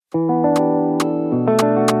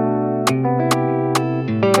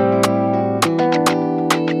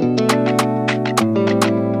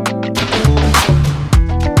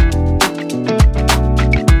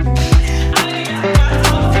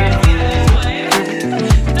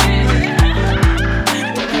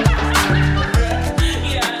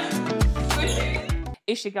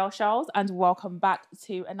It's your girl Charles, and welcome back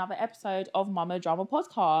to another episode of Mama Drama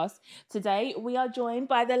Podcast. Today we are joined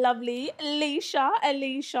by the lovely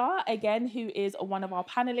Alicia, again, who is one of our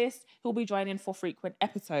panelists who will be joining for frequent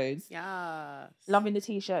episodes. Yes. Loving the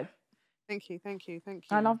t-shirt. Thank you.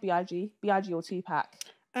 I love B.I.G. B.I.G. or Tupac?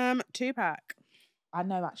 Tupac. I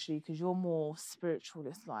know actually, because you're more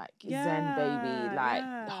spiritualist, like Zen baby,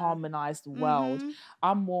 like harmonized world.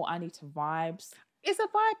 I'm more Anita vibes. It's a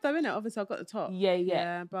vibe though, isn't it? Obviously, I've got the top.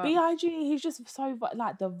 Yeah. But B.I.G., he's just so,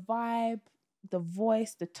 like, the vibe, the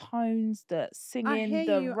voice, the tones, the singing,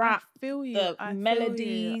 the rap, the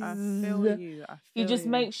melodies. I feel you. He just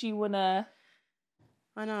makes you want to...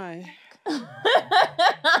 I know.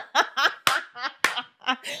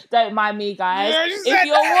 Don't mind me, guys. If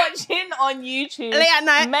you're watching on YouTube, late at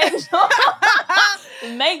night, make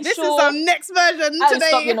this sure... is our next version today.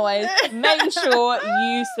 Stop your noise. Make sure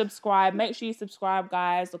you subscribe. Make sure you subscribe,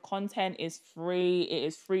 guys. The content is free. It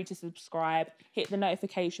is free to subscribe. Hit the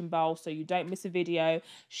notification bell so you don't miss a video.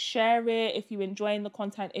 Share it if you're enjoying the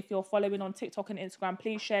content. If you're following on TikTok and Instagram,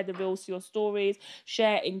 please share the reels to your stories.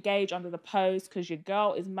 Share, engage under the post, because your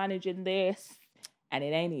girl is managing this. And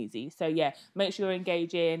it ain't easy. So, yeah, make sure you're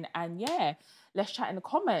engaging. And, yeah, let's chat in the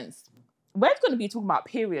comments. We're going to be talking about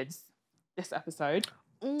periods this episode.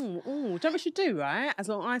 Do you know what we should do, right? As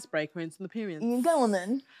a little icebreaker into the periods. You can go on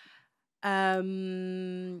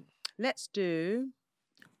then. Let's do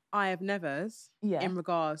I have nevers in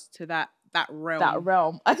regards to that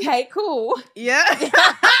realm. Okay, cool. Yeah.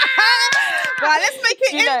 Right, let's make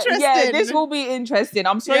it interesting. Yeah, this will be interesting.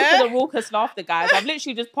 I'm sorry for the raucous laughter, guys. I've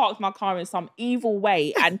literally just parked my car in some evil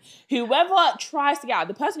way, and whoever tries to get out,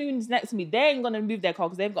 the person who's next to me, they ain't going to move their car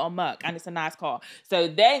because they've got a Merc and it's a nice car. So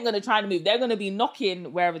they ain't going to try to move. They're going to be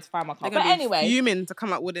knocking wherever to find my car. But anyway. Fuming to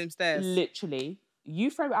come up wooden stairs. Literally.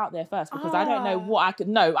 You throw it out there first, because I don't know what I could...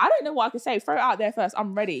 No, I don't know what I could say. Throw it out there first.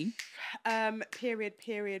 I'm ready. Period.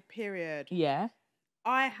 Yeah.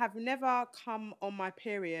 I have never come on my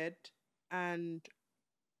period and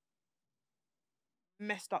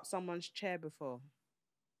messed up someone's chair before.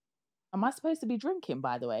 Am I supposed to be drinking,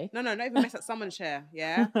 by the way? No, not even mess up someone's chair,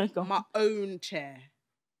 yeah? My own chair.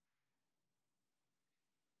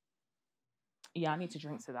 Yeah, I need to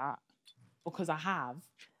drink to that. Because I have.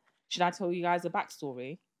 Should I tell you guys a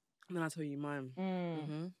backstory? And then I'll tell you mine.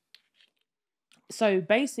 Mm-hmm. So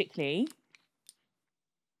basically,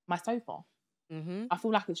 my sofa. I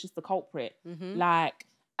feel like it's just the culprit. Like...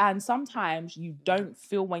 And sometimes you don't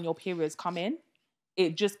feel when your periods come in.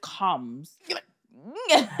 It just comes.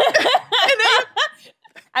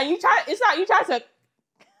 And you try to clench. It's like you're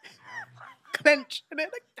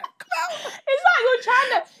trying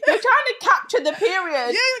to capture the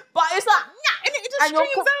period. Yeah. But it's like, and it just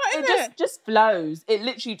streams out, it just flows. It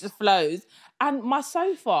literally just flows. And my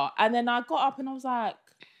sofa, and then I got up and I was like,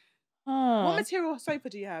 What material sofa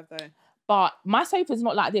do you have though? But my sofa is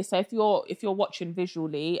not like this. So if you're watching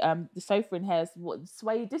visually, the sofa in here is what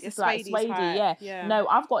suede. This is like suede, yeah. No,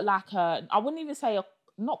 I've got like I wouldn't even say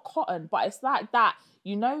not cotton, but it's like that.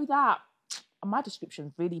 You know that my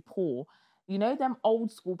description's really poor. You know them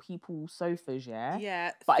old school people sofas, yeah?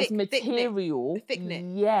 Yeah. But it's material. Thick knit.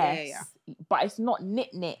 Yes. Yeah. But it's not knit.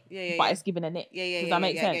 Yeah. But it's given a knit. Yeah. Does that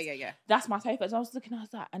make sense? Yeah. That's my sofa. So I was looking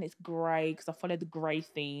at that, and it's grey because I followed the grey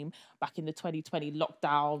theme back in the 2020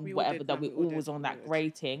 lockdown, we all was on that grey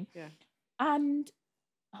thing. Yeah. And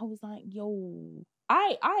I was like, yo,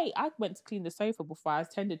 I went to clean the sofa before I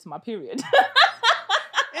attended to my period.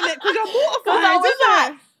 Isn't it? Because you're mortified,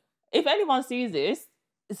 isn't it? If anyone sees this,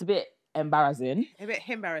 it's a bit embarrassing. A bit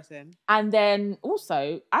embarrassing. And then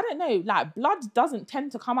also, I don't know, like blood doesn't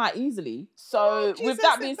tend to come out easily. So with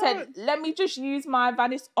that being said, let me just use my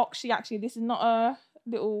Vanish Oxy. Actually, this is not a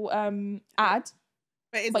little ad.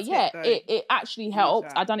 But yeah, it actually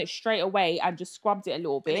helped. I done it straight away and just scrubbed it a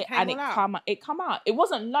little bit, and it come out. It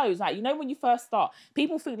wasn't loads. Like, you know, when you first start,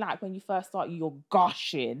 people think like when you first start you're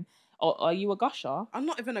gushing. Or are you a gusher? I'm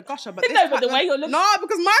not even a gusher, but no, but the way you're looking. No,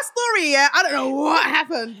 because my story, I don't know what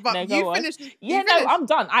happened, but you finished. I'm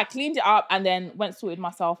done. I cleaned it up and then sorted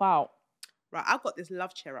myself out. Right, I've got this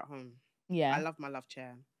love chair at home. Yeah, I love my love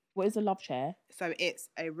chair. What is a love chair? So it's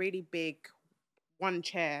a really big one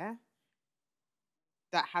chair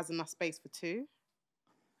that has enough space for two,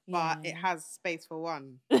 but it has space for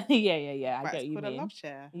one. Yeah. I but get what you mean. It's called a love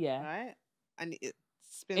chair. Yeah. Right, and it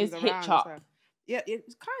spins around. Hitch up. So. Yeah,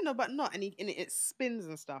 it's kind of, but not. And it spins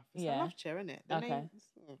and stuff. It's a love chair, isn't it? Okay.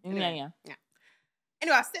 Anyway. Yeah.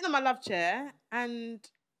 Anyway, I was sitting on my love chair and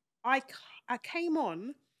I came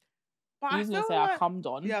on. But you was going to say I cummed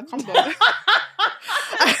on. Yeah, I cummed on.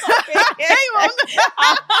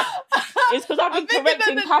 It's because I've been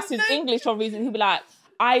correcting Cass's English for a reason. He'll be like,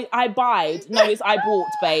 I buyed. No, it's I bought,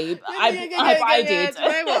 babe. I did. Do you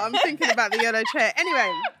know what? I'm thinking about the yellow chair.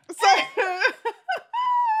 Anyway, so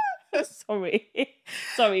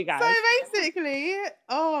Sorry, guys. so basically,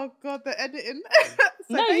 oh god, the editing.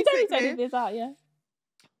 So no, you don't need to edit this out, yeah.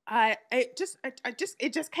 It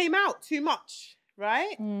just came out too much,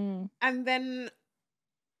 right? And then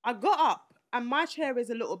I got up, and my chair is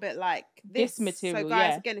a little bit like this material. So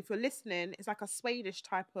guys, yeah. again, if you're listening, it's like a Swedish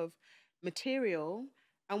type of material,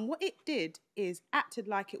 and what it did is acted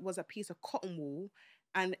like it was a piece of cotton wool,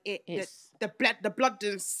 and the blood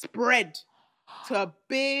just spread to a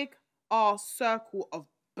big ass circle of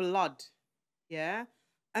blood, yeah.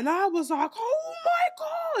 And I was like, oh my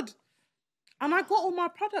god! And I got all my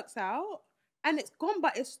products out, and it's gone,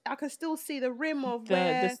 but I can still see the rim of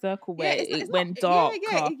the circle where it went dark,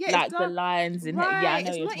 like the lines in it. Yeah, I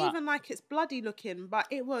know. It's not even like it's bloody looking, but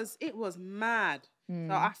it was mad.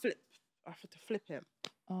 So I had to flip it.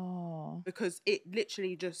 Oh, because it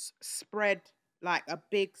literally just spread like a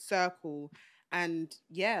big circle, and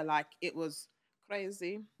yeah, like it was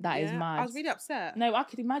crazy. That is mad. I was really upset. No, I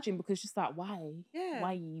could imagine, because just like why? Yeah,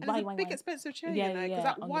 why? And it's a big expensive chair, you know, because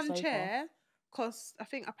that one chair cost, I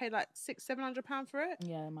think I paid like £600-700 for it.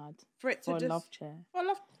 Yeah, mad. For it to a love chair. For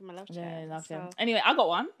my love chair. Yeah, love chair. Anyway, I got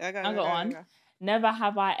one. I got one. Go. Never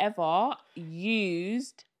have I ever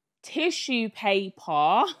used tissue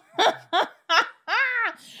paper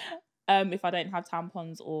if I don't have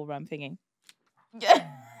tampons or thingy.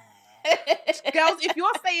 Girls, if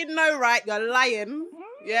you're saying no, right, you're lying.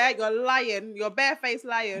 Yeah, you're lying. You're barefaced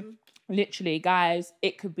lying. Literally, guys,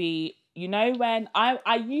 it could be, you know, when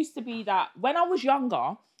I used to be that, when I was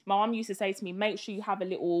younger, my mum used to say to me, make sure you have a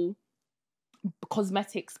little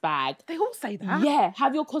cosmetics bag. They all say that. Yeah,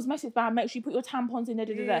 have your cosmetics bag, make sure you put your tampons in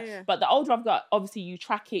there. Yeah. But the older I've got, obviously you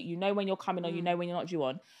track it, you know when you're coming on, you know when you're not due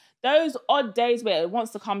on. Those odd days where it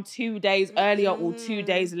wants to come 2 days earlier or 2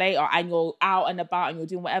 days later, and you're out and about and you're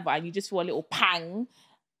doing whatever, and you just feel a little pang,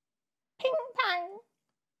 ping pang,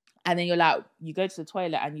 and then you're like, you go to the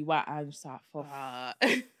toilet and you wait, and I'm just like, for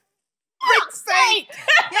frick's sake!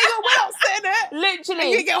 Yeah, you're well upset in it. Literally,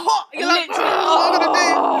 and you get hot. You're like, what am I gonna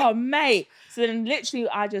do? Oh, mate. So then, literally,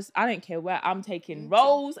 I don't care where I'm taking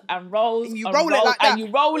rolls and rolls, and you roll it like that, and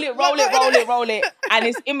you roll it, and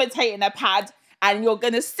it's imitating a pad. And you're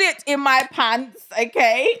going to sit in my pants,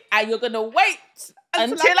 okay? And you're going to wait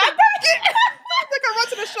until I break it. They're going to run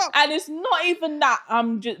to the shop. And it's not even that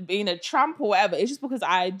I'm just being a tramp or whatever. It's just because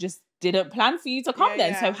I just didn't plan for you to come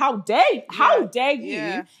then. So how dare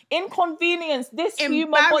you inconvenience this human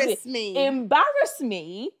body. Embarrass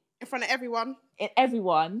me. In front of everyone. But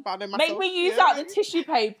I know myself. Make me use out the tissue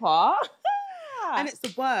paper. And it's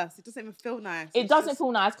the worst. It doesn't even feel nice. It doesn't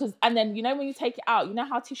feel nice, because, and then, you know, when you take it out, you know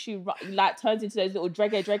how tissue like turns into those little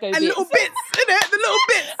drego and bits. Little bits, innit? The little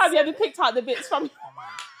bits. Have you ever picked out the bits from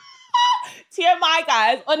TMI,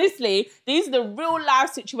 guys? Honestly, these are the real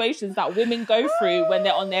life situations that women go through when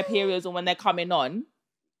they're on their periods or when they're coming on.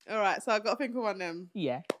 All right, so I've got to think of one then.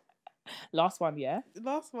 Yeah. Last one, yeah?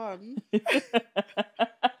 Last one.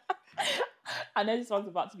 I know this one's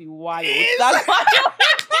about to be wild. That's why I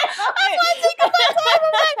take my time. I'm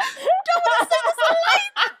like, don't want to say this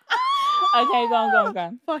online. Okay, go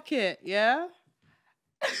on. Fuck it, yeah?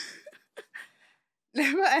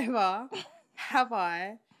 Never ever have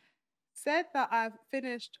I said that I've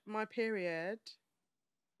finished my period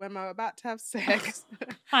when I'm about to have sex.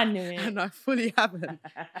 I knew it. And I fully haven't.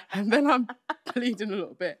 And then I'm bleeding a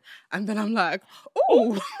little bit. And then I'm like,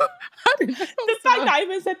 oh, I didn't know. The fact that I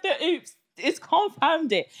even said the oops, it's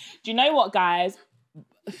confirmed it. Do you know what, guys?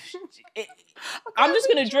 I'm just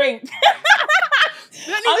going to drink.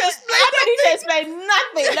 I don't need to explain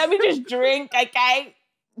nothing. Let me just drink, okay?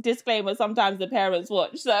 Disclaimer, sometimes the parents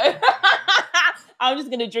watch, so I'm just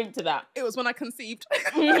going to drink to that. It was when I conceived.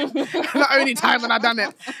 The only time when I done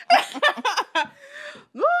it.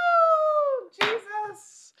 Woo!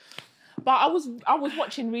 Jesus. But I was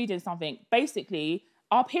reading something. Basically,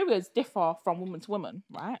 our periods differ from woman to woman,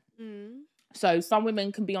 right? So some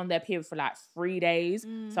women can be on their period for like 3 days.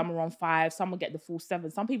 Some are on 5. Some will get the full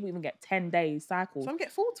 7. Some people even get 10 days cycle. Some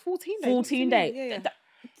get 14 days. 14 days.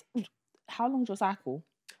 Yeah. How long's your cycle?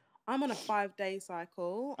 I'm on a 5-day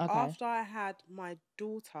cycle. Okay. After I had my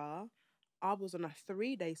daughter, I was on a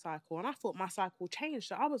 3-day cycle, and I thought my cycle changed.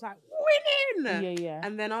 So I was like, winning! Yeah.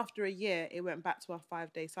 And then after a year, it went back to a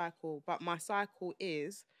 5-day cycle. But my cycle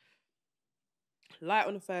is light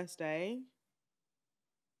on the first day,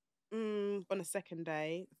 on the second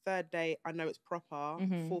day, third day, I know it's proper,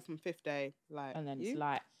 fourth and fifth day, like. And then it's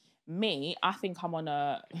like, me, I think I'm on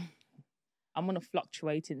a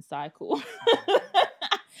fluctuating cycle.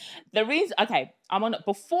 The reason, okay, I'm on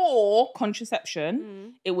before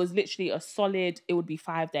contraception. It was literally a solid. It would be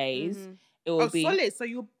 5 days. It would be solid. So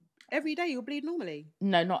every day you'll bleed normally.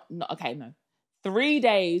 No, not okay. No, 3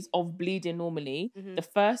 days of bleeding normally. The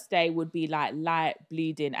first day would be like light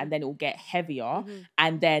bleeding, and then it will get heavier,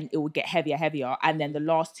 and then it will get heavier, and then the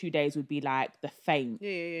last 2 days would be like the faint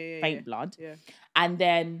blood, and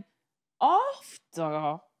then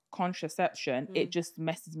after contraception, it just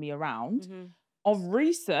messes me around. Of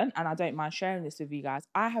recent, and I don't mind sharing this with you guys,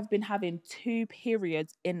 I have been having 2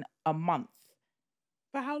 periods in a month.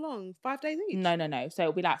 For how long? 5 days each? No. So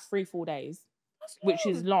it'll be like 3-4 days, which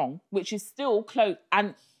is long, which is still close.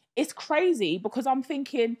 And it's crazy because I'm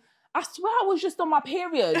thinking, I swear I was just on my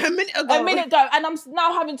period a minute ago, and I'm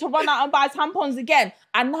now having to run out and buy tampons again,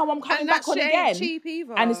 and now I'm coming back on again. Ain't cheap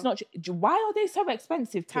either. And it's not. Why are they so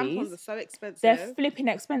expensive? Please? Tampons are so expensive. They're flipping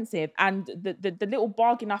expensive. And the little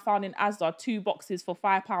bargain I found in Asda, 2 boxes for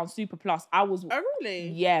 £5 Super Plus. I was. Oh really?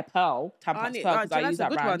 Yeah, Pearl Tampons Pearl, because I use that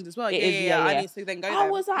good brand. ones as well. Yeah. I need to then go there. I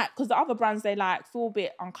was like, because the other brands they like feel a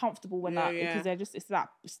bit uncomfortable when because they're just, it's like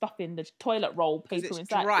stuffing the toilet roll paper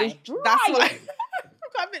inside. Dry. It's dry. That's why.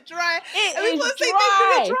 Got a bit dry. It is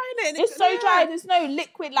dry. It's so dry. There's no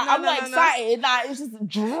liquid. Like I'm not excited. Like it's just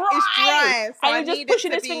dry. It's dry. So and you're just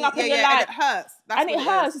pushing this thing up, and you're like, and it hurts. It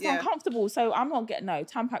hurts. It's uncomfortable. So I'm not getting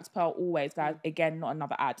Tampax Pearl always, guys. Again, not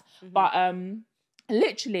another ad, but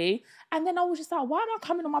literally. And then I was just like, why am I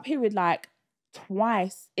coming on my period like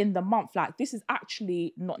twice in the month? Like this is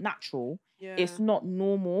actually not natural. Yeah. It's not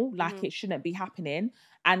normal. Like it shouldn't be happening.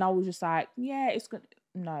 And I was just like, yeah, it's good.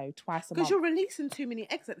 No, twice a month. Because you're releasing too many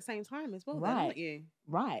eggs at the same time as well, right? Then, aren't you?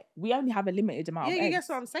 Right. We only have a limited amount of eggs. Yeah, you guess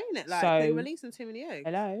what I'm saying. It like so, you're releasing too many eggs.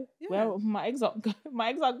 Hello. Yeah. Well, my eggs are gone.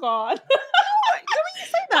 When you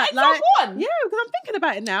say that, my eggs are gone. Yeah, because I'm thinking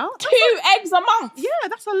about it now. 2 eggs a month. Yeah,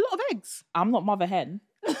 that's a lot of eggs. I'm not mother hen.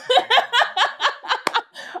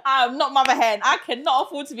 I'm not mother hen. I cannot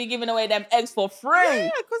afford to be giving away them eggs for free. Yeah,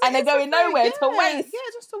 and they're going nowhere to waste. Yeah,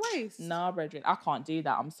 just to waste. Nah, brethren, I can't do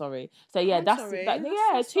that. I'm sorry. So yeah, that's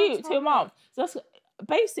 2 a month. So that's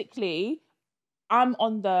basically, I'm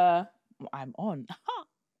not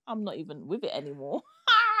even with it anymore.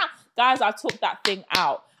 Guys, I took that thing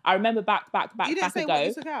out. I remember back you didn't say ago. What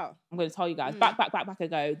you took out? I'm going to tell you guys. Back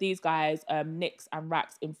ago, these guys, Nix and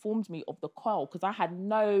Rax, informed me of the coil because I had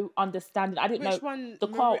no understanding. I didn't know one, the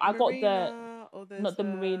coil. I got not the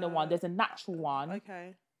Marina one. There's a natural one.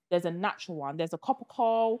 Okay. There's a natural one. There's a copper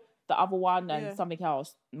coil, the other one, and something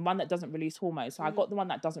else. One that doesn't release hormones. So I got the one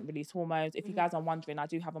that doesn't release hormones. If you guys are wondering, I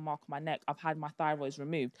do have a mark on my neck. I've had my thyroids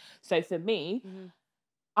removed. So for me,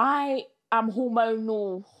 I am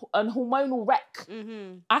hormonal wreck.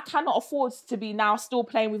 I cannot afford to be now still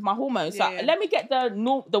playing with my hormones. So let me get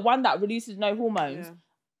the one that releases no hormones.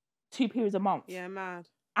 2 periods a month. Yeah, mad.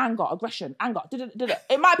 Anger, aggression, anger.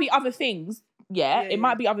 It might be other things. It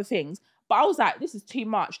might be other things. But I was like, this is too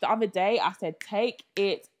much. The other day, I said, take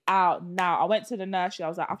it out now. I went to the nursery. I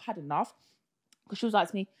was like, I've had enough. Because she was like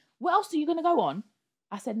to me, what else are you going to go on?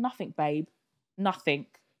 I said, nothing, babe. Nothing.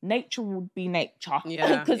 Nature will be nature.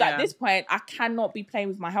 Because at this point, I cannot be playing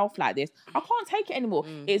with my health like this. I can't take it anymore.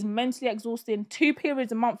 It's mentally exhausting. 2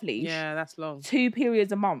 periods a month, Leash. Yeah, that's long. 2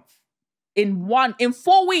 periods a month. In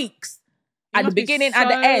 4 weeks. At the beginning and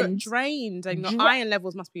the end. Drained. And your iron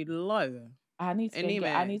levels must be low. I need to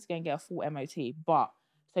go and get a full MOT. But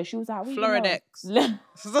so she was like, Floridex. So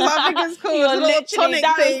I think it's called. You're literally,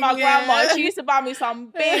 that was my grandma. Yeah. She used to buy me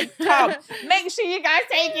some big tub. Make sure you guys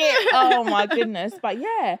take it. Oh my goodness. But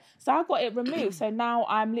yeah, so I got it removed. So now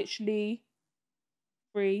I'm literally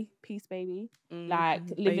free, peace, baby. Like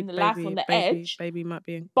living the life on the edge. Baby might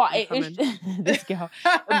be. But it is this girl.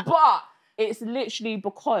 But it's literally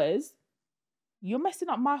because you're messing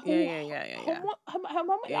up my whole I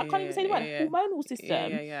can't even say the word hormonal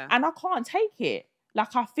system. And I can't take it.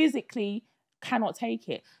 Like I physically cannot take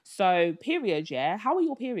it. So periods, how are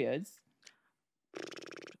your periods?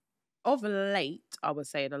 Of late, I would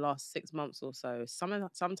say the last 6 months or so,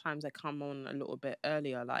 sometimes they come on a little bit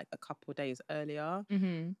earlier, like a couple of days earlier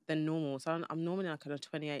than normal. So I'm normally like on a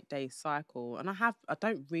 28-day cycle, and I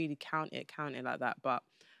don't really count it like that, but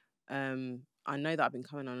I know that I've been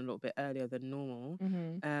coming on a little bit earlier than normal.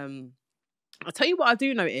 I'll tell you what I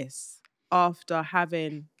do notice after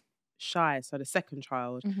having Shy, so the second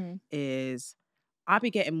child, is I be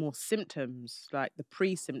getting more symptoms, like the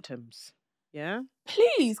pre-symptoms. Yeah?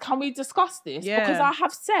 Please, can we discuss this? Yeah. Because I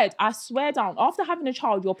have said, I swear down, after having a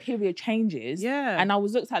child, your period changes. Yeah. And I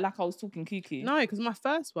was looked at like I was talking cuckoo. No, because my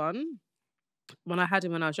first one, when I had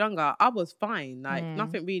him when I was younger, I was fine. Like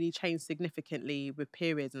nothing really changed significantly with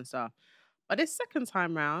periods and stuff. But this second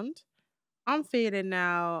time round, I'm feeling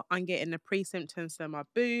now, I'm getting the pre-symptoms, so my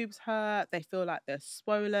boobs hurt, they feel like they're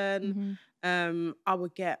swollen. I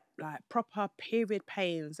would get like proper period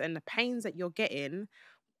pains, and the pains that you're getting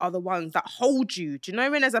are the ones that hold you. Do you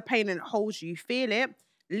know when there's a pain and it holds you? You feel it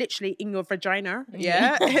literally in your vagina.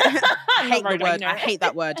 Yeah. I hate the word. I hate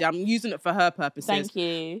that word. Yeah, I'm using it for her purposes. Thank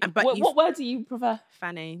you. But what word do you prefer?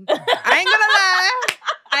 Fanny. I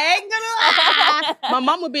ain't gonna lie. My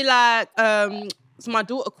mum would be like, so my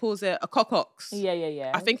daughter calls it a cockox.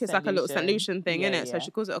 Yeah. I think it's like a little St. Lucian thing, innit? So she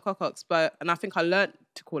calls it a cockox, and I think I learnt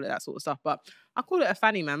to call it that sort of stuff, but I call it a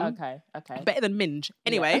fanny, man. Okay. Better than minge.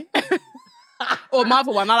 Anyway. Or my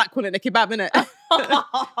other one, I like calling it a kebab, innit?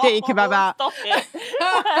 Get your kebab out. Stop it.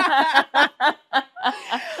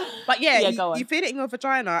 But yeah, you feel it in your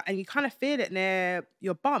vagina and you kind of feel it near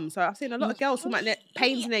your bum. So I've seen a lot of girls talking about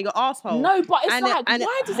pains near your asshole. No, but it's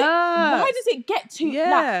why does it get to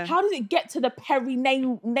like, how does it get to the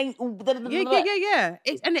perinatal? Yeah.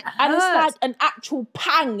 And it's like an actual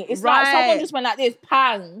pang. It's like someone just went like this,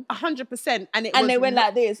 pang. 100%. And they went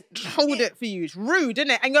like this. Hold it for you. It's rude,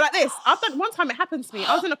 isn't it? And you're like this. One time it happened to me.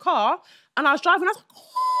 I was in a car and I was driving. I was like,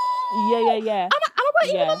 yeah. And I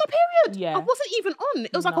wasn't even on my period. Yeah. I wasn't even on.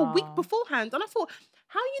 It was like a week beforehand. And I thought,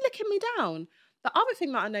 how are you looking me down? The other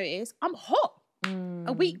thing that I noticed, I'm hot.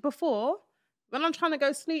 A week before, when I'm trying to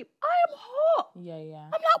go sleep, I am hot. Yeah.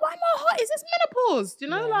 I'm like, why am I hot? Is this menopause? Do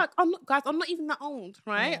you know, like, I'm not even that old,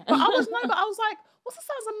 right? Yeah. But I was like, what's the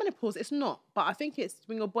signs of menopause? It's not. But I think it's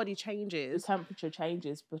when your body changes. The temperature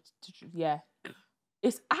changes, but yeah.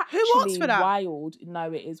 It's actually wild.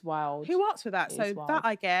 No, it is wild. Who asks for that? So that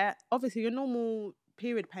I get. Obviously, your normal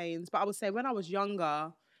period pains, but I would say when I was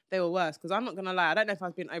younger, they were worse. Because I'm not going to lie, I don't know if I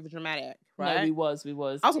was being over dramatic, right? No, we was.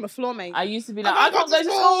 I was on the floor, mate. I used to be like, I can't go to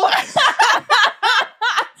school.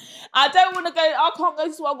 I don't want to go. I can't go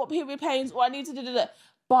to school. I've got period pains, or I need to do that.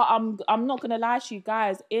 But I'm not going to lie to you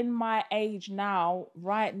guys. In my age now,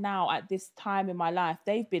 right now, at this time in my life,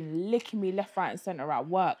 they've been licking me left, right, and centre at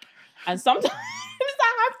work. And sometimes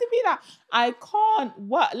I have to be that. I can't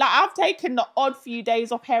work. Like, I've taken the odd few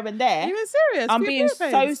days off here and there. You're serious? I'm being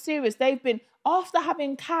so serious. They've been, after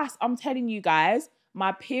having Cass, I'm telling you guys,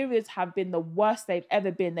 my periods have been the worst they've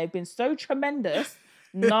ever been. They've been so tremendous.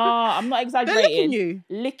 Nah, I'm not exaggerating. They're licking you?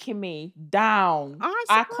 Licking me down.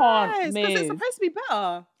 I can't move. Because it's supposed to be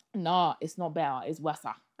better. Nah, it's not better. It's worse.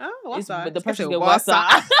 Oh, worse. But the pressure get worse.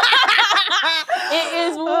 It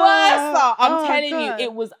is worse. I'm telling you,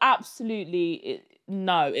 it was absolutely...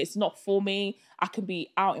 No, it's not for me. I can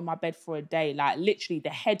be out in my bed for a day. Like, literally, the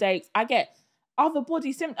headaches. I get other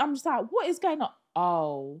body symptoms. I'm just like, what is going on?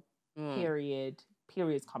 Oh, period's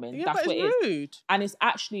coming. Yeah, that's but what it's it is. rude. And it's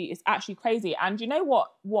actually crazy. And you know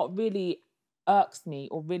what really irks me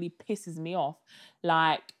or really pisses me off,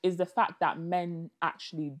 like, is the fact that men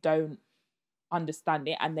actually don't understand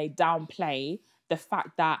it and they downplay the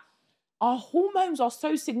fact that our hormones are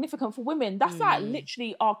so significant for women. That's like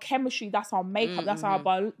literally our chemistry. That's our makeup. That's our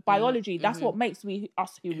biology. That's what makes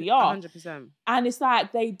us who we are. 100%. And it's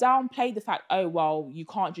like they downplay the fact, oh, well, you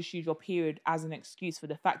can't just use your period as an excuse for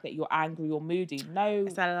the fact that you're angry or moody. No.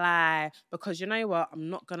 It's a lie. Because you know what?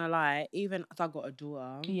 I'm not going to lie. Even if I got a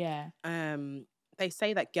daughter. Yeah. They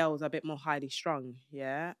say that girls are a bit more highly strung.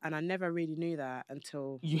 Yeah. And I never really knew that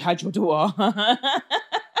until... You had your daughter.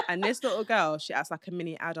 And this little girl, she acts like a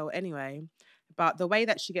mini adult anyway. But the way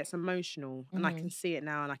that she gets emotional, and I can see it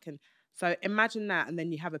now, and I can... So imagine that, and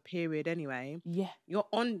then you have a period anyway. Yeah.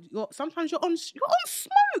 Sometimes you're on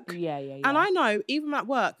smoke. Yeah. And I know, even at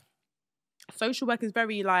work, social work is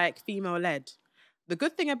very, like, female-led. The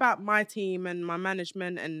good thing about my team and my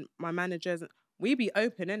management and my managers... We be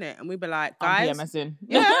open, innit? And we be like, guys. I'm PMSing.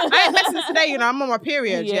 Yeah, I ain't messing today, you know. I'm on my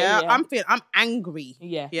period, yeah. I'm angry.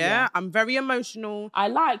 Yeah. I'm very emotional. I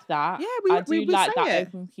like that. Yeah, I do like that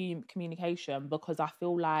open communication, because I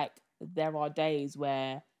feel like there are days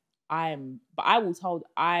where I will tell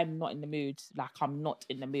I'm not in the mood. Like, I'm not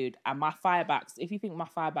in the mood. And my firebacks, if you think my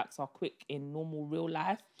firebacks are quick in normal real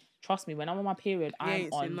life, trust me, when I'm on my period, I'm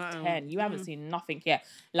on 10. You haven't seen nothing yet.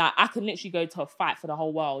 Like, I can literally go to a fight for the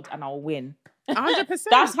whole world and I'll win. 100%.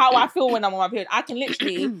 That's how I feel when I'm on my period. I can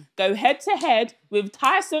literally go head to head with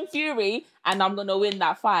Tyson Fury and I'm going to win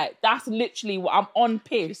that fight. That's literally what I'm on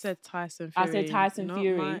piss. You said Tyson Fury. I said Tyson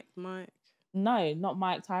Fury. Mike. No, not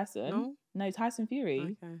Mike Tyson. No, Tyson Fury.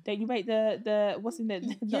 Okay. Don't you rate the what's in the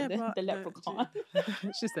leprechaun?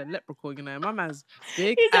 She said leprechaun, you know. My man's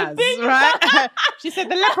big as, right? She said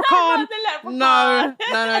the leprechaun. No.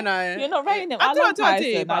 You're not rating him. I do, like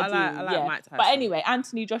Mike Tyson. But anyway,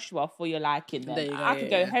 Anthony Joshua for your liking then. There you go, I could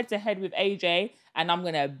go head to head with AJ and I'm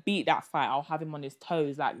going to beat that fight. I'll have him on his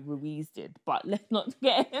toes like Ruiz did. But let's not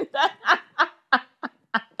get into that.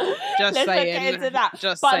 Just Let's saying. not get into that.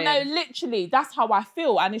 Just but saying. no, literally, that's how I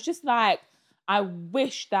feel. And it's just like, I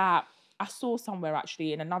wish that I saw somewhere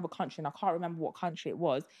actually in another country, and I can't remember what country it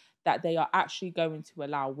was, that they are actually going to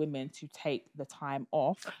allow women to take the time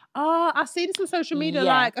off. Oh, I see this on social media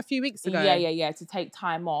like a few weeks ago. Yeah, to take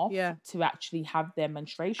time off Yeah. to actually have their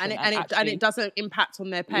menstruation. And it doesn't impact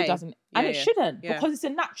on their pay. It doesn't. And it shouldn't, because it's a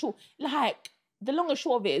natural, like, the long and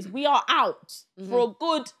short of it is we are out for a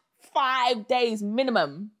good 5 days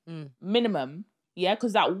minimum. Yeah,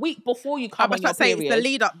 because that week before you come on your period, it's the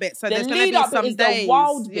lead up bit. So there's going to be some days. The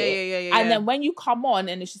wild bit. Yeah. And then when you come on,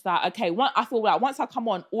 and it's just like, okay, I feel like once I come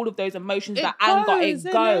on, all of those emotions, that anger, it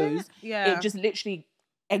goes. Yeah. It just literally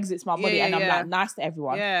exits my body, and I'm like, nice to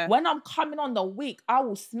everyone. Yeah. When I'm coming on the week, I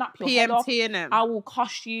will snap your head off. I will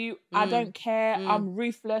cuss you. I don't care. I'm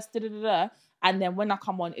ruthless. And then when I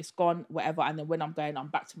come on, it's gone, whatever. And then when I'm going, I'm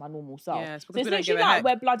back to my normal self. Yeah, it's because we don't give a heck.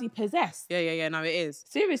 We're bloody possessed. Yeah. No, it is.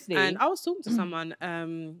 Seriously. And I was talking to someone,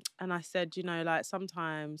 and I said, you know, like,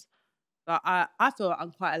 sometimes, like, I feel like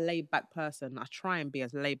I'm quite a laid back person. I try and be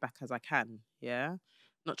as laid back as I can. Yeah,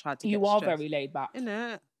 not try to. You are very laid back,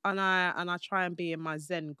 innit? And I try and be in my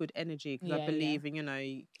zen, good energy, because I believe in, you know,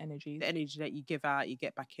 the energy that you give out, you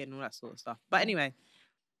get back in, all that sort of stuff. But anyway.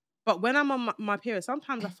 But when I'm on my period,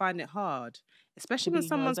 sometimes I find it hard, especially when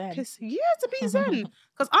someone's pissed. Yeah, to be zen.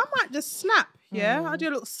 Because I might just snap, I do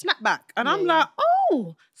a little snap back. And I'm like,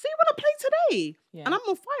 oh, so you want to play today? Yeah. And I'm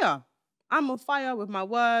on fire. I'm on fire with my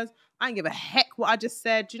words. I ain't give a heck what I just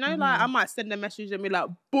said. You know, like, I might send a message and be like,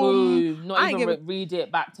 boom. Not even read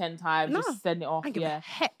it back 10 times. No, just send it off. I ain't give a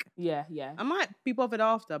heck. Yeah. I might be bothered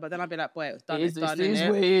after, but then I'll be like, boy, it was done. It's done. It is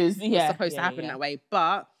what it is. It's supposed to happen that way.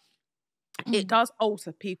 But it does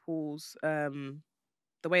alter people's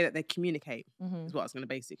the way that they communicate, is what I was going to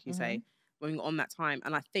basically say, when you're on that time.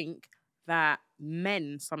 And I think that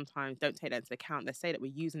men sometimes don't take that into account. They say that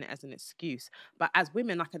we're using it as an excuse. But as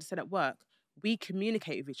women, like I just said at work, we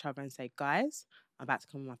communicate with each other and say, guys, I'm about to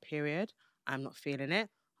come on my period. I'm not feeling it.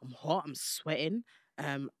 I'm hot. I'm sweating.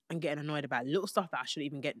 I'm getting annoyed about little stuff that I shouldn't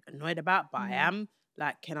even get annoyed about, but I am.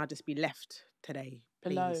 Like, can I just be left today,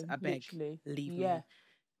 please? Alone, I beg. literally. Leave me.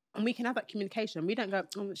 And we can have that communication. We don't go,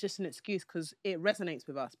 oh, it's just an excuse, because it resonates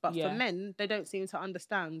with us. But for men, they don't seem to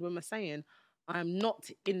understand when we're saying, I'm not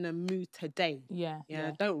in the mood today. Yeah.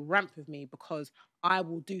 Don't ramp with me, because I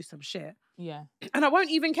will do some shit. Yeah. And I won't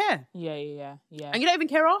even care. Yeah. And you don't even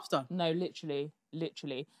care after. No, literally.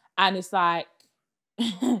 And it's like,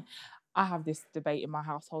 I have this debate in my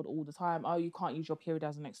household all the time. Oh, you can't use your period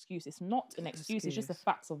as an excuse. It's not an excuse. It's just the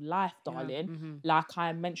facts of life, darling. Like,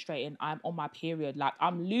 I'm menstruating. I'm on my period. Like,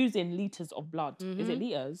 I'm losing litres of blood. Is it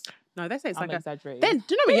litres? No, they say it's like exaggerating. Do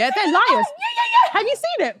you know what? Yeah, they're liars. Yeah. Have you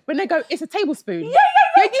seen it? When they go, it's a tablespoon.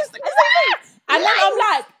 Yeah. And then I'm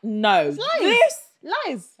like, no.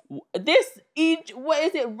 Lies. What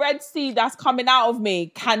is it? Red Sea that's coming out of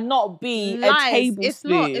me cannot be a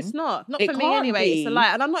tablespoon. It's not for me anyway. It's a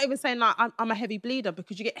lie. And I'm not even saying like I'm a heavy bleeder,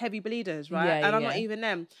 because you get heavy bleeders, right? And I'm not even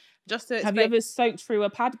them. Have you ever soaked through a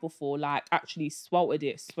pad before? Like, actually sweltered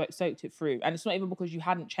it, soaked it through, and it's not even because you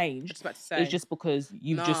hadn't changed. I was about to say, it's just because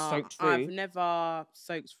you've just soaked through. I've never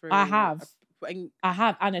soaked through. I have, and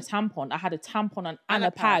a tampon. I had a tampon and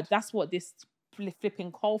a pad. That's what this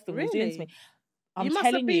flipping cold thing was doing to me. I'm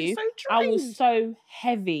telling you, I was so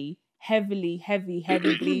heavily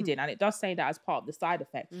bleeding, and it does say that as part of the side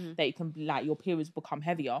effect that you can, like, your periods become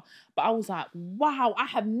heavier. But I was like, wow, I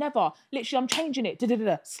have never, literally, I'm changing it,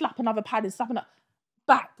 slap another pad and slap another,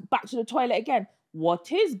 back to the toilet again.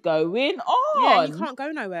 What is going on? Yeah, you can't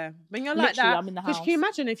go nowhere when you're like that. I'm in the house. Can you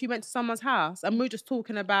imagine if you went to someone's house and we're just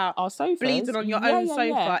talking about our sofas, bleeding on your own sofa?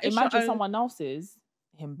 Yeah. Imagine someone else's.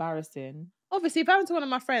 Embarrassing. Obviously, if I went to one of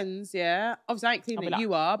my friends, obviously I ain't cleaning it,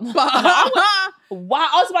 you are, but... Wow,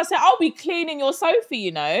 I was about to say, I'll be cleaning your sofa,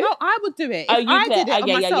 you know? No, I would do it. If I did it on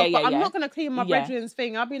myself, but I'm not going to clean my brethren's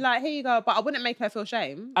thing. I'll be like, here you go, but I wouldn't make her feel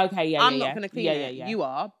shame. Okay, I'm not going to clean it. You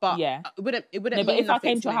are, but it wouldn't no, but if I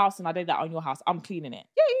came to your house and I did that on your house, I'm cleaning it.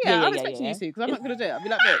 Yeah, I'm expecting you to, because I'm not going to do it. I'll be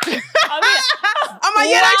like, bitch. I'm a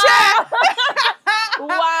yellow chair!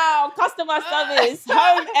 Wow, customer service,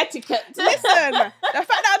 home etiquette. Listen, the fact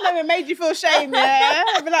that I've never made you feel shame,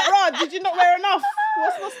 I'd be like, Rod, did you not wear enough?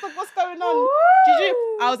 What's going on? Did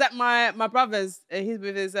you? I was at my brother's. He's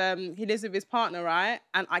with his he lives with his partner, right?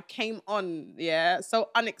 And I came on, so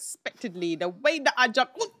unexpectedly, the way that I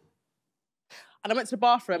jumped. And I went to the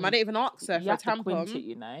bathroom. I didn't even ask her for a tampon. You have to quint it,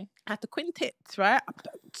 you know. I had to quint it, right?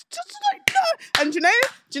 Just like that. And do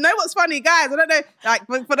you know what's funny, guys? I don't know. Like,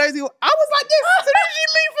 for those who, I was like this. So did you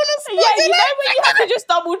move from the spot? Yeah, you know when you have to just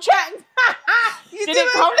double check. Did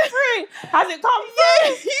it come through? Has it come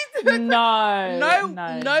through?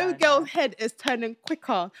 No girl's head is turning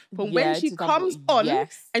quicker from when she comes on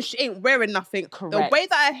and she ain't wearing nothing. Correct. The way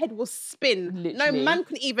that her head will spin, Literally. no man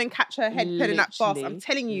can even catch her head turning that fast. I'm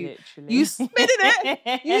telling you, Literally. you spinning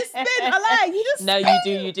it. You spin. I lie. You just no,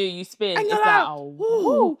 spin. you do. You spin. And It's you're like, like, oh,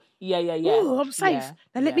 ooh. yeah. Ooh, I'm safe.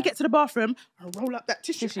 Now let me get to the bathroom and roll up that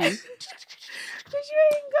tissue. Because you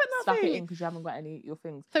ain't got nothing. Stuff it in because you haven't got any your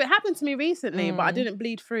things. So it happened to me recently, but I didn't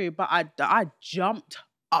bleed through. But I jumped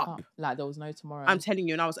up. Like there was no tomorrow. I'm telling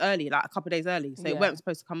you, and I was early, like a couple of days early. So it weren't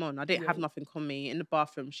supposed to come on. I didn't have nothing on me. In the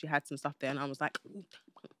bathroom, she had some stuff there, and I was like...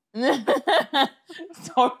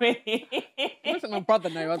 Sorry. It wasn't my brother,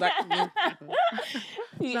 no. I was like...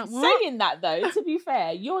 Saying that though, to be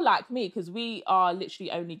fair, you're like me because we are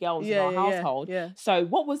literally only girls in our household. Yeah. So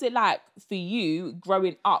what was it like for you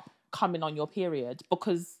growing up coming on your period?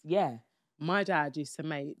 Because my dad used to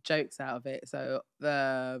make jokes out of it. So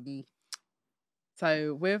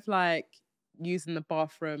so with like using the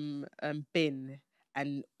bathroom bin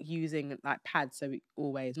and using like pads, so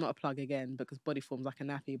always not a plug again because body form's like a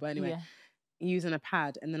nappy, but anyway. Using a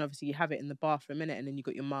pad, and then obviously you have it in the bathroom, innit? And then you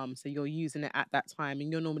got your mum, so you're using it at that time,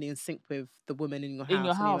 and you're normally in sync with the woman in your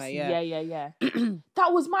house. Anyway, yeah.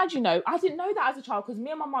 That was mad, you know. I didn't know that as a child because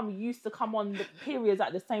me and my mum used to come on the periods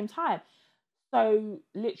at the same time. So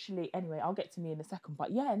literally, anyway, I'll get to me in a second.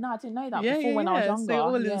 But I didn't know that before when I was younger. So you're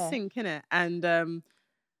all in sync, innit? And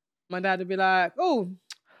my dad would be like, "Oh,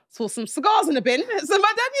 saw some cigars in the bin." So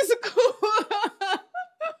my dad used to call.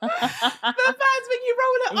 The bags when you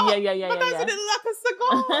roll it up. Yeah. My dad said it like a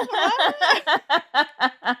cigar.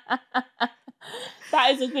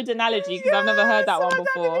 That is a good analogy because I've never heard that one before.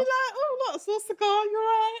 My dad would be like, "Oh, look, saw a cigar, you're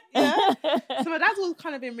right." Yeah. So my dad's always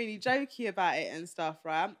kind of been really jokey about it and stuff,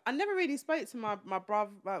 right? I never really spoke to my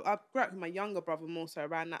brother. I grew up with my younger brother more so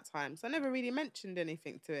around that time, so I never really mentioned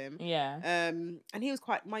anything to him. And he was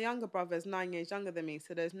my younger brother is 9 years younger than me,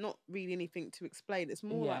 so there's not really anything to explain. It's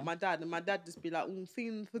more like my dad, and my dad just be like, "Oh,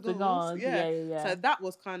 seen cigars." Yeah. So that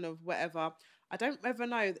was kind of whatever. I don't ever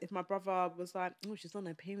know if my brother was like, "Oh, she's on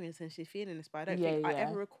her periods and she's feeling this," but I don't think I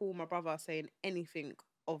ever recall my brother saying anything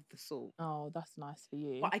of the sort. Oh, that's nice for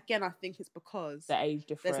you. But again, I think it's because the age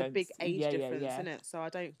difference. There's a big age difference, isn't it? So I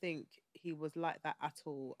don't think he was like that at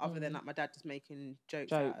all, other than like my dad just making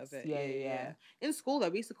jokes out of it. Yeah. In school though,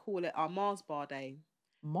 we used to call it our Mars bar day.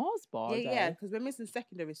 Mars bar day? Yeah, because when we was in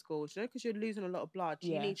secondary school, because you're losing a lot of blood,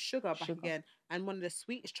 you need sugar back again. And one of the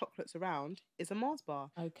sweetest chocolates around is a Mars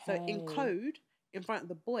bar. Okay. So in code, in front of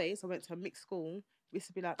the boys, I went to a mixed school, we used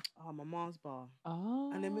to be like, "Oh, my Mars bar."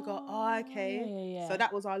 Oh. And then we go, "Oh, okay." Yeah. So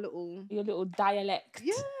that was your little dialect.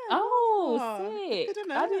 Yeah. Oh, sick. I didn't,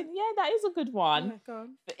 that is a good one. Yeah, go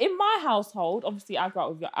on. In my household, obviously I grew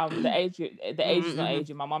up with the age is not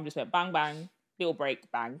aging. My mum just went bang bang, little break,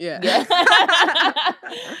 bang. Yeah.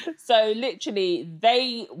 So literally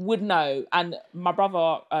they would know. And my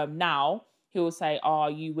brother now, he'll say, "Oh,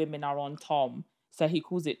 you women are on Tom." So he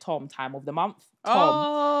calls it Tom time of the month. Tom.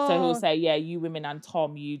 Oh. So he'll say, "Yeah, you women and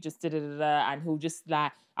Tom, you just and he'll just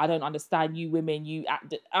like, "I don't understand you women, you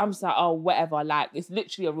act." I'm just like, "Oh, whatever." Like, it's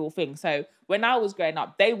literally a real thing. So when I was growing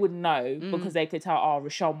up, they would know because they could tell, "Oh,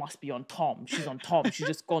 Rochelle must be on Tom. She's on Tom. She's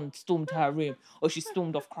just stormed to her room, or she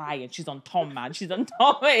stormed off crying. She's on Tom, man. She's on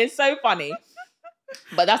Tom." It's so funny.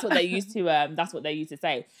 But that's what they used to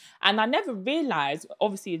say. And I never realized,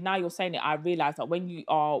 obviously now you're saying it, I realized that when you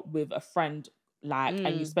are with a friend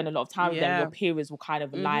and you spend a lot of time with them, your periods will kind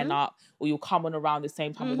of line up, or you'll come on around the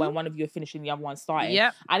same time, or when one of you are finishing, the other one's starting.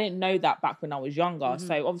 I didn't know that back when I was younger.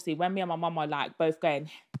 So obviously when me and my mum are like both going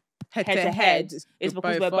head to head, it's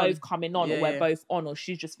because we're both coming on, or we're both on, or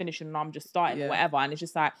she's just finishing and I'm just starting, or whatever. And it's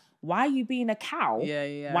just like, why are you being a cow?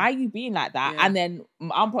 Why are you being like that? And then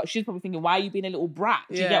she's probably thinking, why are you being a little brat?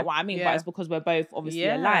 Do you get what I mean? But it's because we're both obviously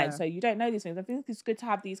aligned. So you don't know these things. I think it's good to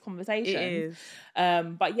have these conversations. It is.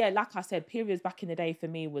 But yeah, like I said, periods back in the day for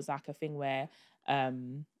me was like a thing where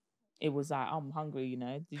it was like, I'm hungry, you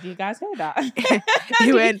know. Did you guys hear that?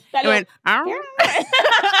 He went, wow,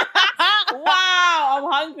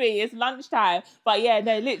 I'm hungry. It's lunchtime. But yeah,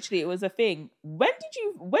 no, literally, it was a thing. When did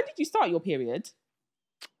you start your period?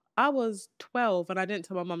 I was 12 and I didn't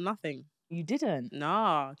tell my mum nothing. You didn't?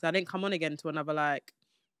 Nah, I didn't come on again until another like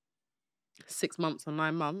 6 months or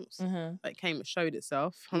 9 months. It showed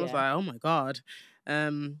itself. I was like, oh my God.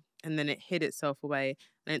 And then it hid itself away.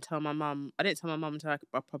 I didn't tell my mum until I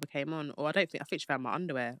probably came on. Or I think she found my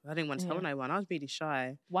underwear. I didn't want to tell no one. I was really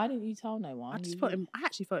shy. Why didn't you tell no one? I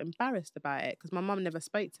actually felt embarrassed about it because my mum never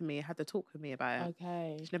spoke to me. Had to talk with me about it.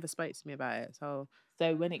 Okay. She never spoke to me about it. So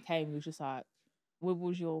when it came, you was just like, what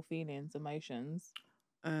was your feelings, emotions?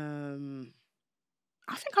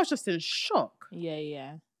 think I was just in shock.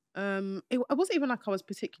 Yeah. It wasn't even like I was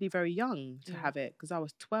particularly very young to have it because I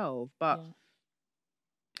was 12, but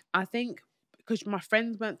I think because my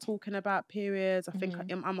friends weren't talking about periods, I think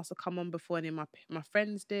I must have come on before any of my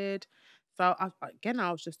friends did. So I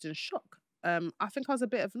was just in shock. I think I was a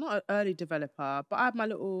bit of not an early developer, but I had my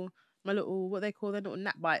little what they call their little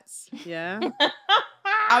nap bites. Yeah.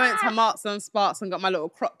 I went to Marks and Sparks and got my little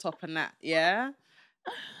crop top and that. Yeah.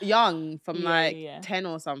 Young from 10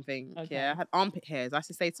 or something. Okay. Yeah. I had armpit hairs. I used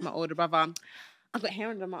to say to my older brother, I've got hair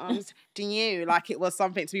under my arms. Do you? Like it was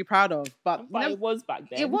something to be proud of. But it was back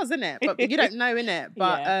then. It was, innit? But you don't know, innit?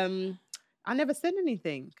 But I never said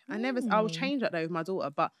anything. I will change that though with my daughter,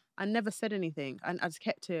 but I never said anything. I just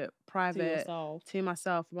kept it private to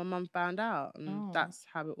myself. My mum found out, and that's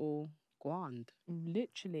how it all gone.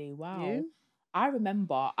 Literally, wow. You? I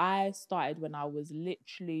remember I started when I was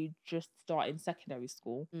literally just starting secondary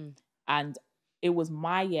school, and it was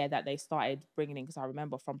my year that they started bringing in, because I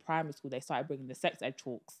remember from primary school they started bringing the sex ed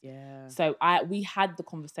talks. Yeah. So we had the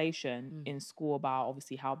conversation in school about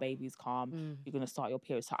obviously how babies come, you're gonna start your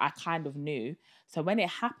period. So I kind of knew. So when it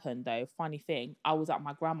happened though, funny thing, I was at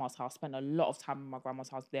my grandma's house, spent a lot of time in my grandma's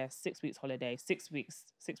house there, 6 weeks holiday, 6 weeks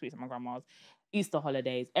at my grandma's, Easter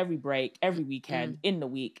holidays, every break, every weekend, in the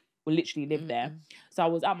week. We literally lived there. So I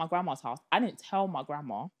was at my grandma's house. I didn't tell my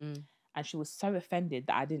grandma. And she was so offended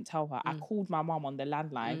that I didn't tell her. I called my mum on the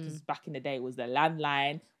landline, because back in the day it was the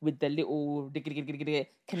landline with the little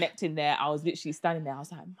connecting there. I was literally standing there. I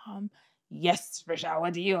was like, Mum, yes, Rochelle,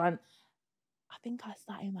 what do you want? I think I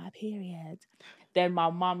started my period. Then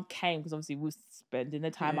my mum came, because obviously we were spending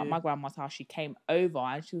the time at my grandma's house. She came over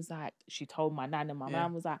and she was like, she told my nan, and my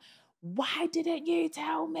mum was like, why didn't you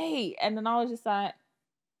tell me? And then I was just like,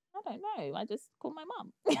 I don't know. I just called my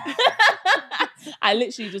mum. I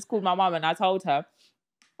literally just called my mum and I told her.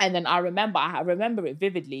 And then I remember it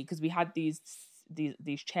vividly, because we had these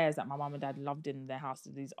chairs that my mum and dad loved in their house,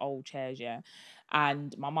 these old chairs, yeah.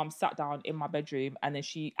 And my mum sat down in my bedroom, and then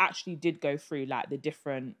she actually did go through like the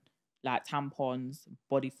different like tampons,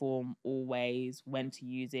 body form, always, when to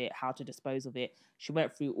use it, how to dispose of it. She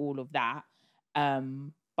went through all of that.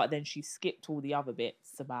 But then she skipped all the other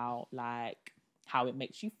bits about like how it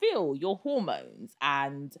makes you feel, your hormones,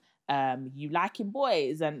 and you liking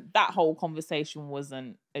boys, and that whole conversation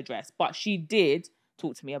wasn't addressed. But she did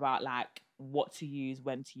talk to me about like what to use,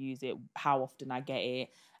 when to use it, how often I get it,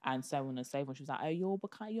 and so on and so forth. She was like, oh,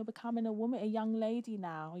 you're becoming a woman, a young lady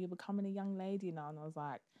now. You're becoming a young lady now. And I was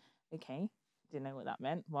like, okay, didn't know what that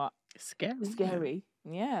meant, but scary.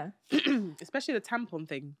 Yeah. Especially the tampon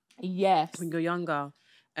thing. Yes. When you're younger.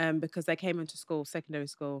 Because they came into school, secondary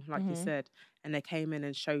school, like you said, and they came in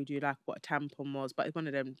and showed you like what a tampon was, but it's one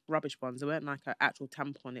of them rubbish ones. It weren't like an actual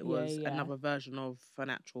tampon. It was another version of an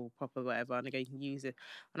actual proper whatever, and again, you can use it.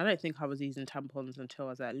 And I don't think I was using tampons until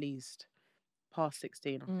I was at least past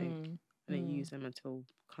 16, I think. I didn't use them until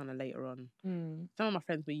kind of later on. Some of my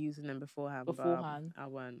friends were using them beforehand. But I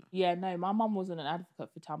weren't. Yeah, no, my mum wasn't an advocate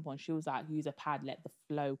for tampons. She was like, use a pad, let the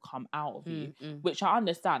flow come out of you, which I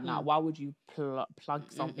understand. Like, why would you plug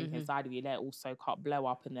something inside of you, let it all soak up, blow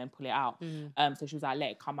up, and then pull it out? So she was like,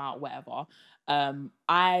 let it come out, whatever.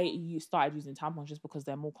 I started using tampons just because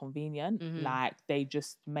they're more convenient. Like, they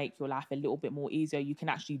just make your life a little bit more easier. You can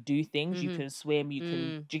actually do things. You can swim. You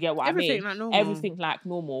can. Do you get what I mean? Like normal. Everything like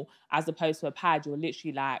normal, as opposed to a pad. You're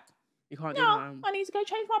literally like, you can't do that. I need to go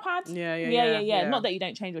change my pad. Yeah. Not that you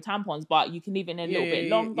don't change your tampons, but you can leave it in a little bit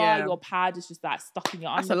longer. Yeah. Your pad is just like stuck in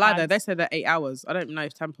your underpants. That's a lie though. They said that 8 hours. I don't know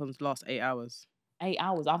if tampons last 8 hours. 8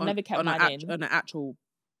 hours. I've never kept mine in. On an actual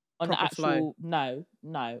flow. No.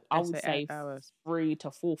 I would say 3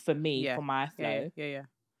 to 4 for me, for my flow. Yeah.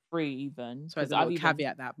 3 even. So there's a little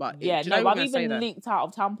caveat that, but I've even leaked out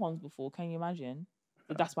of tampons before. Can you imagine?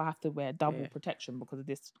 But that's why I have to wear double protection because of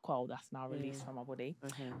this coil that's now released from my body.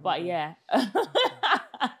 But yeah.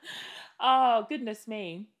 Oh, goodness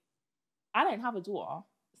me. I don't have a daughter,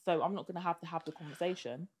 so I'm not going to have the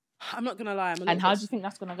conversation. I'm not going to lie. And how do you think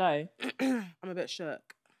that's going to go? I'm a bit shook.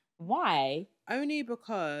 Why? Only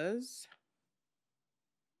because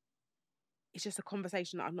it's just a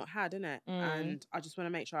conversation that I've not had, innit? And I just want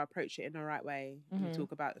to make sure I approach it in the right way and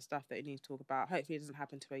talk about the stuff that it needs to talk about. Hopefully it doesn't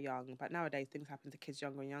happen to her young, but nowadays things happen to kids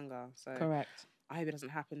younger and younger. So correct. I hope it doesn't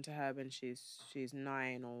happen to her when she's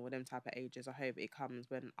 9 or them type of ages. I hope it comes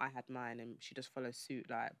when I had mine and she just follows suit,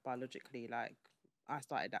 like biologically, like I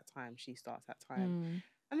started that time, she starts that time.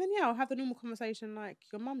 And then I'll have the normal conversation like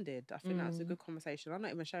your mum did. I think that's a good conversation. I'm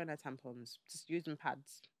not even showing her tampons, just using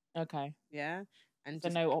pads. Okay. Yeah. And so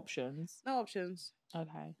just no options. no options.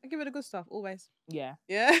 Okay. I give it the good stuff always. Yeah.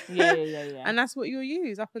 Yeah. Yeah. And that's what you'll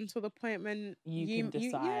use up until the point when You can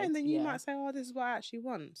decide. yeah, and then you might say, oh, this is what I actually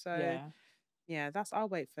want. So yeah, I'll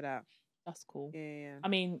wait for that. That's cool. Yeah. I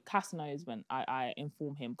mean, Cass knows when I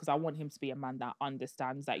inform him, because I want him to be a man that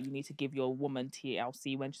understands that you need to give your woman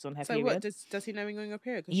TLC when she's on her period. So what, does he know when you're on your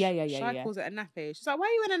period? Yeah. Shy calls it a nappy. She's like, why are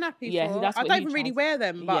you in a nappy Yeah, for? that's I what don't he even really tries- wear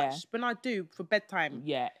them, but Yeah. when I do for bedtime.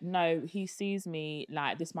 Yeah, no, he sees me,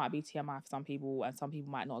 like, this might be TMI for some people, and some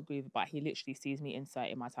people might not agree with it, but he literally sees me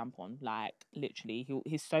inserting my tampon. Like, literally,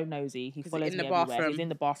 he's so nosy. He follows me everywhere. He's in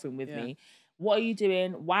the bathroom with me. What are you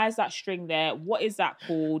doing? Why is that string there? What is that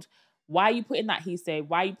called? Why are you putting that, he said?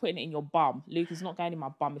 Why are you putting it in your bum? Luke, it's not going in my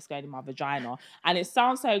bum, it's going in my vagina. And it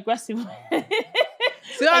sounds so aggressive. See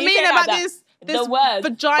what I mean about this the word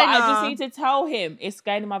vagina? But I just need to tell him it's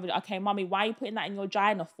going in my vagina. Okay, mummy, why are you putting that in your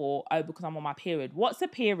vagina for? Oh, because I'm on my period. What's a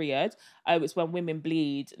period? Oh, it's when women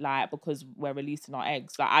bleed, like, because we're releasing our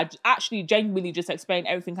eggs. Like, I actually genuinely just explained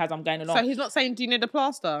everything as I'm going along. So he's not saying, do you need a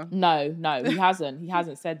plaster? No, he hasn't. He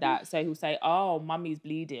hasn't said that. So he'll say, oh, mummy's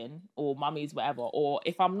bleeding, or mummy's whatever. Or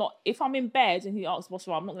if I'm in bed and he asks what's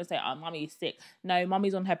wrong, I'm not going to say, oh, mummy's sick. No,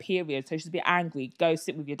 mummy's on her period, so she's a bit angry. Go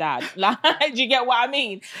sit with your dad. Like, do you get what I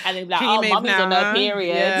mean? And then be like, oh, mummy's on her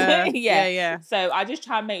period. Yeah. So I just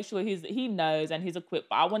try and make sure he knows and he's equipped.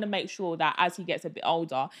 But I want to make sure that as he gets a bit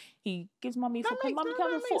older, he gives mummy, can mummy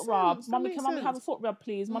have a foot rub? Mummy, can mummy have a foot rub,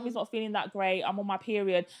 please? Mummy's not feeling that great. I'm on my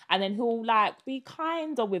period. And then he'll, like, be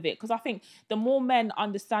kinder with it. Because I think the more men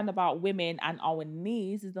understand about women and our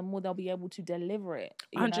needs, is the more they'll be able to deliver it.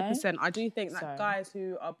 100%. I do think that guys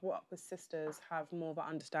who are brought up with sisters have more of an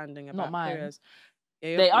understanding about periods.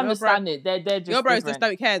 Yeah, they understand it. They're just your bros different. just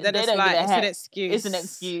don't care. They're just like, it's an excuse. It's an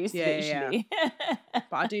excuse, literally.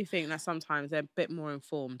 But I do think that sometimes they're a bit more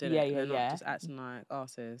informed, innit? They're not just acting like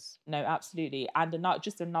arses. No, absolutely. And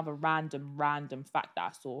just another random fact that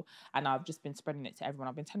I saw, and I've just been spreading it to everyone.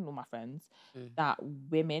 I've been telling all my friends that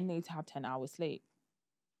women need to have 10 hours sleep.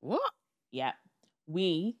 What? Yeah.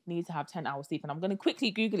 We need to have 10 hours sleep. And I'm going to quickly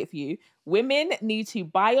Google it for you. Women need to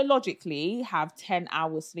biologically have 10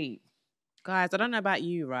 hours sleep. Guys, I don't know about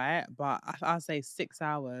you, right? But I'll say 6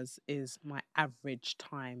 hours is my average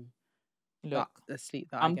time. Look, the sleep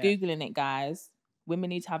that I'm Googling it, guys. Women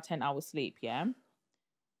need to have 10 hours sleep, yeah?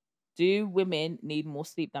 Do women need more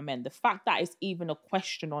sleep than men? The fact that it's even a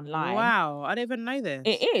question online. Wow, I didn't even know this.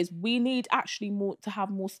 It is. We need actually to have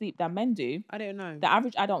more sleep than men do. I didn't know. The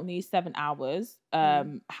average adult needs 7 hours.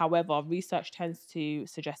 However, research tends to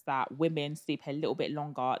suggest that women sleep a little bit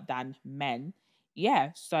longer than men.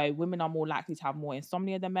 Yeah, so women are more likely to have more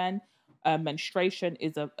insomnia than men. Menstruation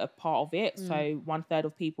is a part of it. So 1/3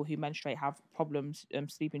 of people who menstruate have problems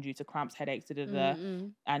sleeping due to cramps, headaches,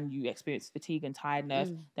 and you experience fatigue and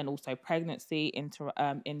tiredness. Then also pregnancy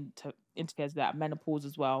interferes with that, menopause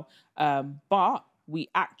as well. But we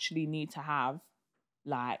actually need to have,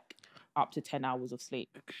 like, up to 10 hours of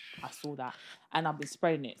sleep. I saw that and I've been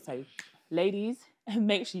spreading it. So ladies,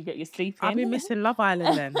 make sure you get your sleep in. I've been missing Love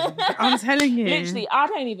Island then. I'm telling you. Literally, I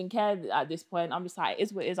don't even care at this point. I'm just like, it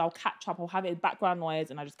is what it is. I'll catch up. I'll have it in background noise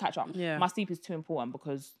and I just catch up. Yeah. My sleep is too important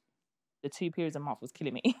because the 2 periods a month was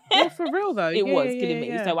killing me. Yeah, for real though. It was killing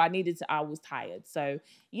me. So I was tired. So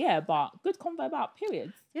yeah, but good convo about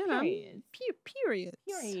periods. Yeah, periods.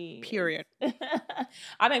 Period.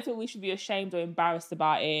 I don't think we should be ashamed or embarrassed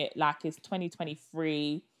about it. Like, it's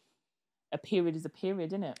 2023. A period is a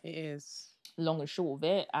period, isn't it? It is. Long and short of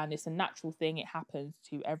it, and it's a natural thing. It happens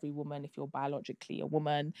to every woman if you're biologically a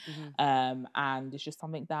woman, and it's just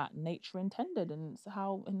something that nature intended, and it's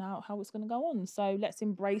how it's going to go on. So let's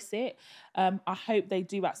embrace it. I hope they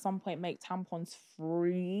do at some point make tampons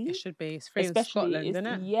free. It should be. It's free in Scotland, isn't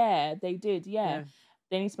it? Yeah, they did. Yeah.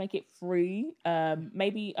 They need to make it free.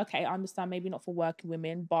 Maybe, okay, I understand, maybe not for working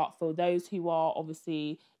women, but for those who are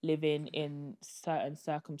obviously living in certain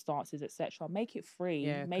circumstances, etc., make it free.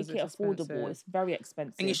 Yeah, make it affordable. Expensive. It's very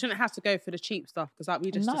expensive. And you shouldn't have to go for the cheap stuff, because like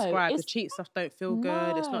we just described, the cheap stuff don't feel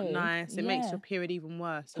good. It's not nice. It makes your period even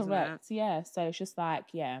worse. Correct. Yeah. So it's just like,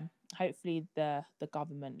 hopefully the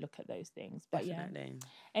government look at those things. But definitely.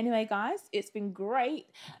 Anyway, guys, it's been great.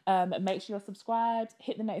 Make sure you're subscribed,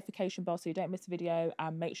 hit the notification bell so you don't miss a video,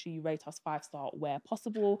 and make sure you rate us 5-star where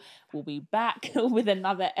possible. We'll be back with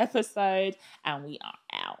another episode, and we are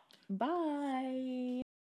out. Bye.